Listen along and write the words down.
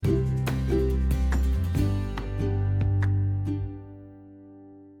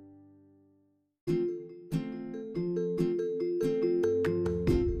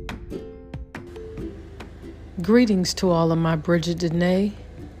Greetings to all of my Bridget Danae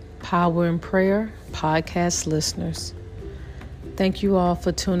Power in Prayer podcast listeners. Thank you all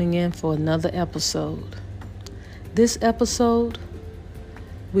for tuning in for another episode. This episode,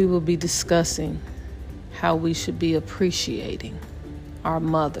 we will be discussing how we should be appreciating our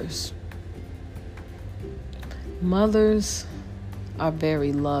mothers. Mothers are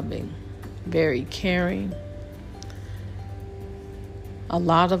very loving, very caring. A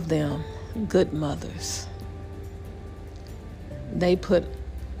lot of them, good mothers. They put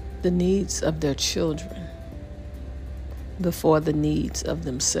the needs of their children before the needs of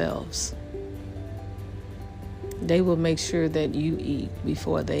themselves. They will make sure that you eat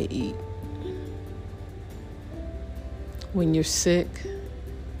before they eat. When you're sick,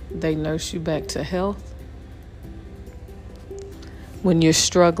 they nurse you back to health. When you're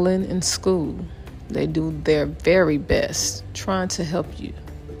struggling in school, they do their very best trying to help you,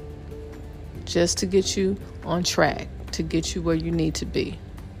 just to get you on track, to get you where you need to be.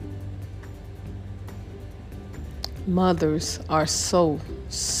 Mothers are so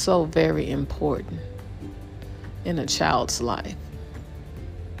very important in a child's life.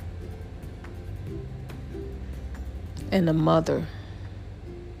 And a mother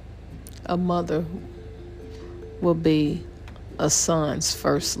will be a son's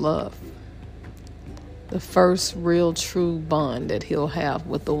first love. The first real true bond that he'll have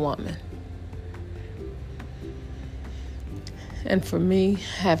with a woman. And for me,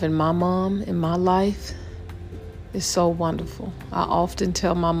 having my mom in my life is so wonderful. I often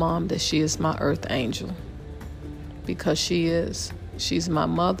tell my mom that she is my earth angel, because she is. She's my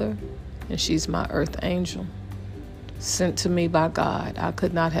mother and she's my earth angel, sent to me by God. I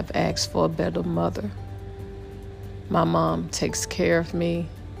could not have asked for a better mother. My mom takes care of me.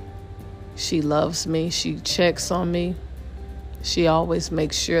 She loves me. She checks on me. She always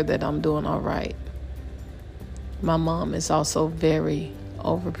makes sure that I'm doing all right. My mom is also very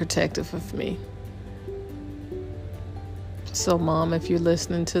overprotective of me. So, Mom, if you're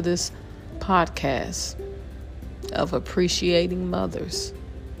listening to this podcast of appreciating mothers,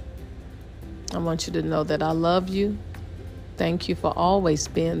 I want you to know that I love you. Thank you for always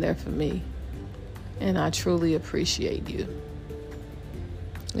being there for me. And I truly appreciate you.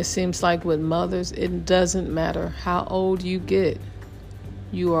 It seems like with mothers, it doesn't matter how old you get.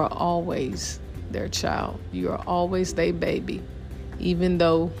 You are always their child. You are always their baby. Even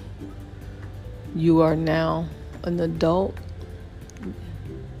though you are now an adult,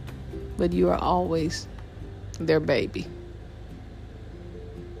 but you are always their baby.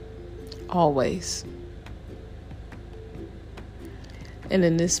 Always. And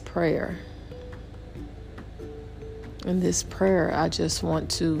in this prayer, I just want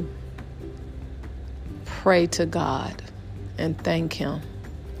to pray to God and thank Him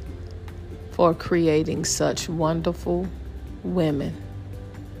for creating such wonderful women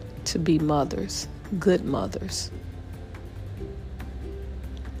to be mothers, good mothers.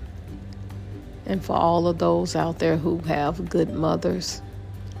 And for all of those out there who have good mothers.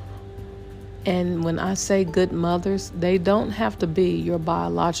 And when I say good mothers, they don't have to be your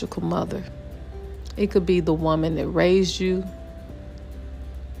biological mother. It could be the woman that raised you.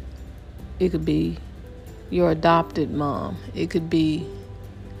 It could be your adopted mom. It could be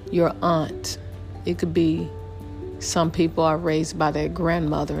your aunt. It could be some people are raised by their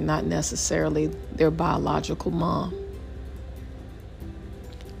grandmother, not necessarily their biological mom.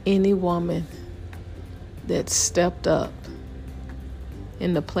 Any woman that stepped up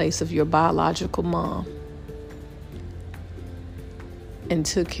in the place of your biological mom and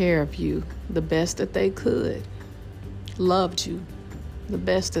took care of you the best that they could, loved you the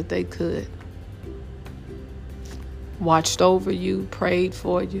best that they could, watched over you, prayed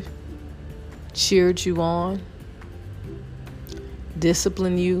for you, cheered you on,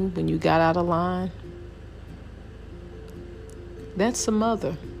 disciplined you when you got out of line. That's a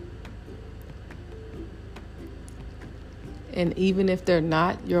mother. And even if they're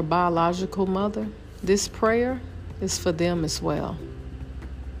not your biological mother, this prayer is for them as well.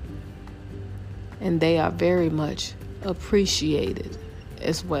 And they are very much appreciated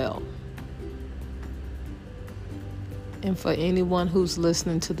as well. And for anyone who's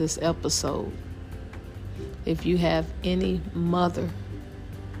listening to this episode, if you have any mother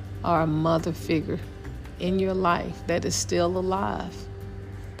or a mother figure in your life that is still alive,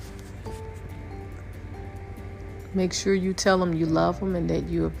 make sure you tell them you love them and that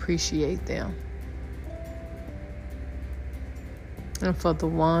you appreciate them. And for the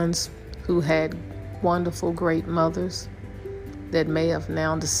ones who had wonderful, great mothers that may have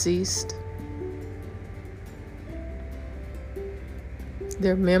now deceased,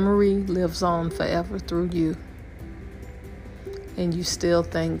 their memory lives on forever through you. and you still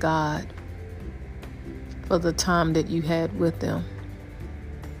thank God for the time that you had with them.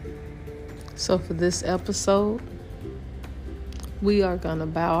 So for this episode, we are going to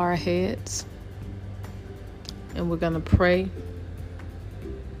bow our heads and we're going to pray.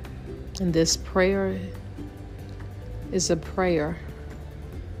 And this prayer is a prayer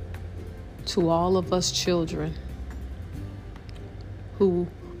to all of us children who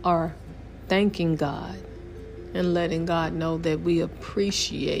are thanking God and letting God know that we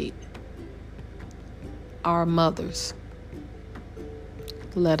appreciate our mothers.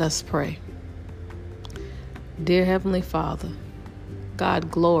 Let us pray. Dear Heavenly Father, God,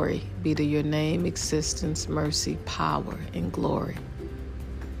 glory be to your name, existence, mercy, power, and glory.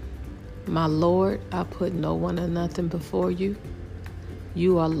 My Lord, I put no one or nothing before you.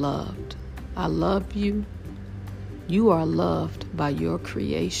 You are loved. I love you. You are loved by your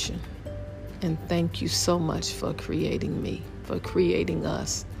creation. And thank you so much for creating me, for creating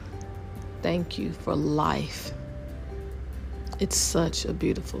us. Thank you for life. It's such a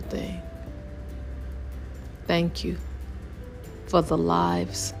beautiful thing. Thank you for the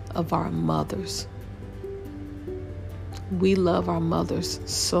lives of our mothers. We love our mothers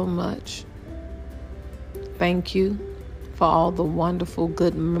so much. Thank you for all the wonderful,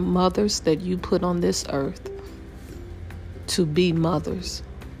 good mothers that you put on this earth to be mothers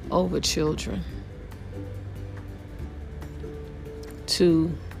over children, to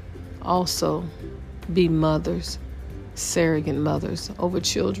also be mothers, surrogate mothers over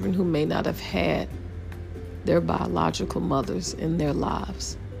children who may not have had their biological mothers in their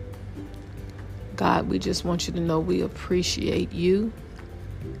lives. God, we just want you to know we appreciate you,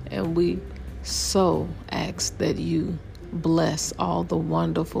 and we so ask that you bless all the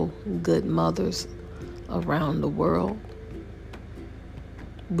wonderful, good mothers around the world.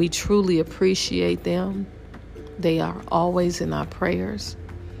 We truly appreciate them. They are always in our prayers.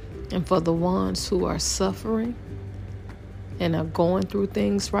 And for the ones who are suffering and are going through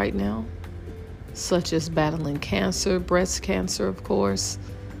things right now, such as battling cancer, breast cancer, of course,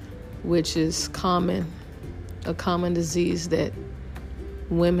 which is a common disease that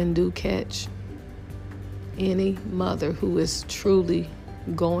women do catch. Any mother who is truly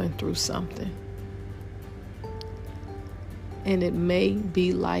going through something, and it may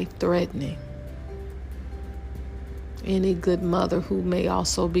be life-threatening. Any good mother who may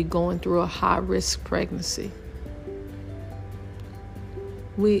also be going through a high-risk pregnancy.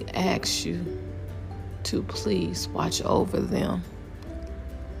 We ask you to please watch over them.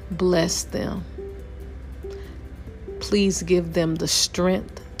 Bless them. Please give them the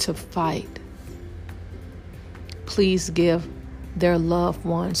strength to fight. Please give their loved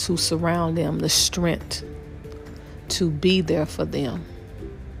ones who surround them the strength to be there for them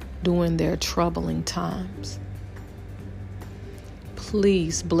during their troubling times.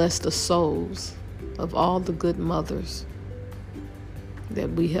 Please bless the souls of all the good mothers that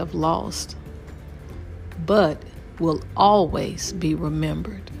we have lost, but will always be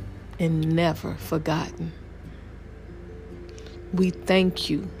remembered and never forgotten. We thank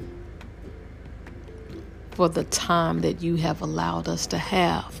you for the time that you have allowed us to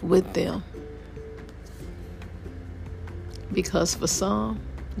have with them. Because for some,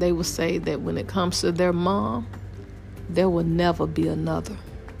 they will say that when it comes to their mom, there will never be another.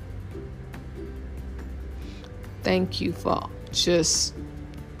 Thank you for just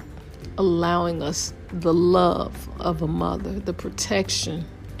allowing us the love of a mother, the protection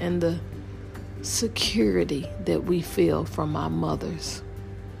and the security that we feel from our mothers.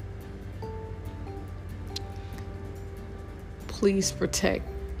 Please protect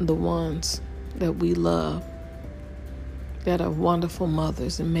the ones that we love, that are wonderful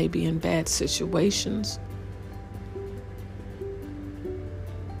mothers and maybe in bad situations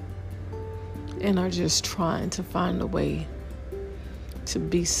and are just trying to find a way to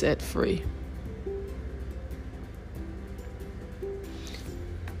be set free.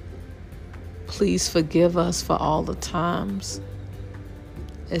 Please forgive us for all the times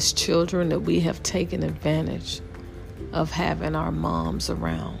as children that we have taken advantage of having our moms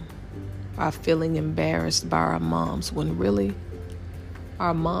around, are feeling embarrassed by our moms when really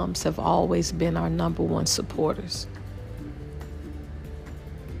our moms have always been our number one supporters.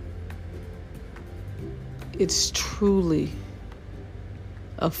 It's truly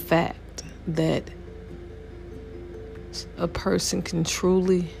a fact that a person can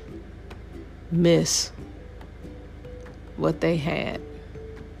truly miss what they had.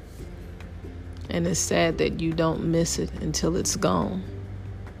 And it's sad that you don't miss it until it's gone.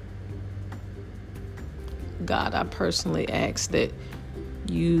 God, I personally ask that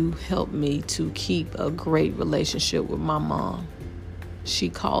you help me to keep a great relationship with my mom. She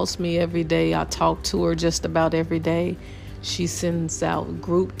calls me every day. I talk to her just about every day. She sends out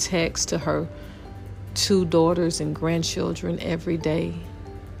group texts to her 2 daughters and grandchildren every day.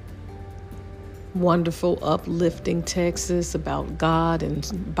 Wonderful, uplifting texts about God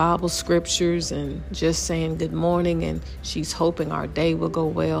and Bible scriptures and just saying good morning, and she's hoping our day will go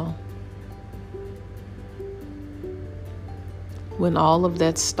well. When all of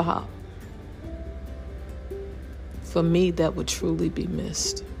that stopped, for me, that would truly be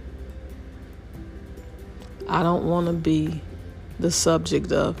missed. I don't want to be the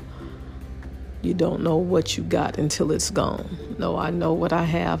subject of, you don't know what you got until it's gone. No, I know what I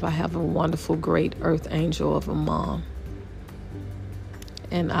have. I have a wonderful, great earth angel of a mom.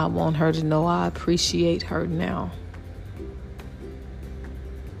 And I want her to know I appreciate her now.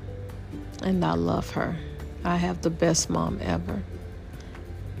 And I love her. I have the best mom ever.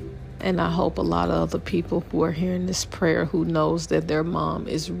 And I hope a lot of other people who are hearing this prayer who knows that their mom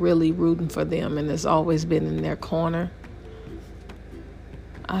is really rooting for them and has always been in their corner,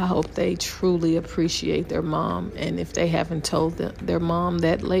 I hope they truly appreciate their mom. And if they haven't told their mom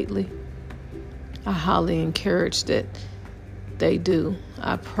that lately, I highly encourage that they do.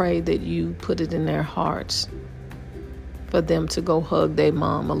 I pray that you put it in their hearts for them to go hug their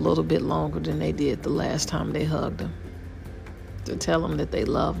mom a little bit longer than they did the last time they hugged them, to tell them that they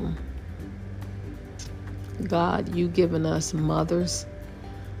love them. God, you giving us mothers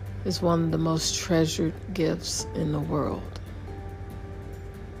is one of the most treasured gifts in the world.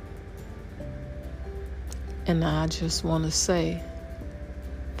 And I just want to say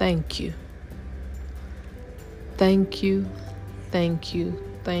thank you. Thank you, thank you,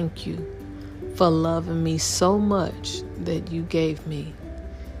 thank you for loving me so much that you gave me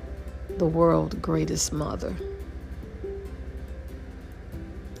the world's greatest mother.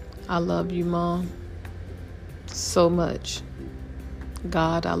 I love you, Mom, so much.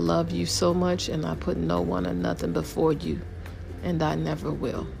 God, I love you so much, and I put no one or nothing before you, and I never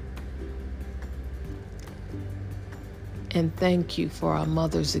will. And thank you for our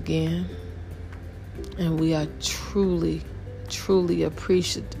mothers again. And we are truly, truly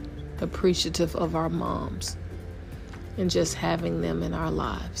appreciative of our moms and just having them in our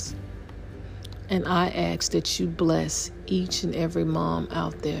lives. And I ask that you bless each and every mom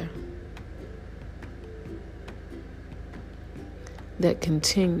out there that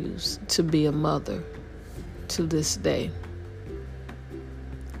continues to be a mother to this day.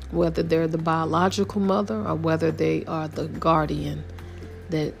 Whether they're the biological mother or whether they are the guardian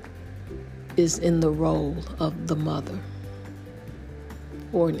that is in the role of the mother,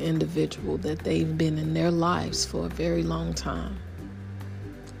 or an individual that they've been in their lives for a very long time,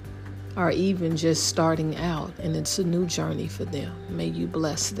 or even just starting out and it's a new journey for them. May you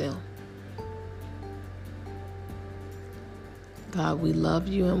bless them. God, we love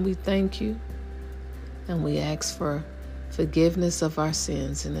you and we thank you, and we ask for forgiveness of our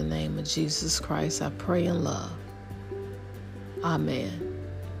sins. In the name of Jesus Christ, I pray in love. Amen.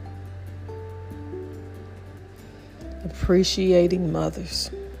 Appreciating mothers.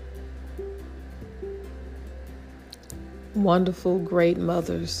 Wonderful, great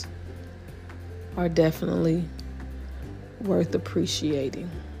mothers are definitely worth appreciating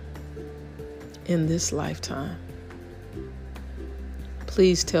in this lifetime.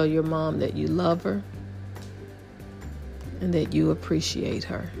 Please tell your mom that you love her and that you appreciate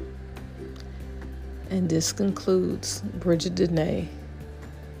her. And this concludes Bridget Dene,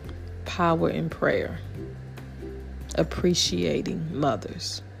 Power in Prayer, appreciating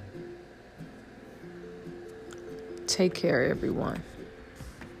mothers. Take care, everyone.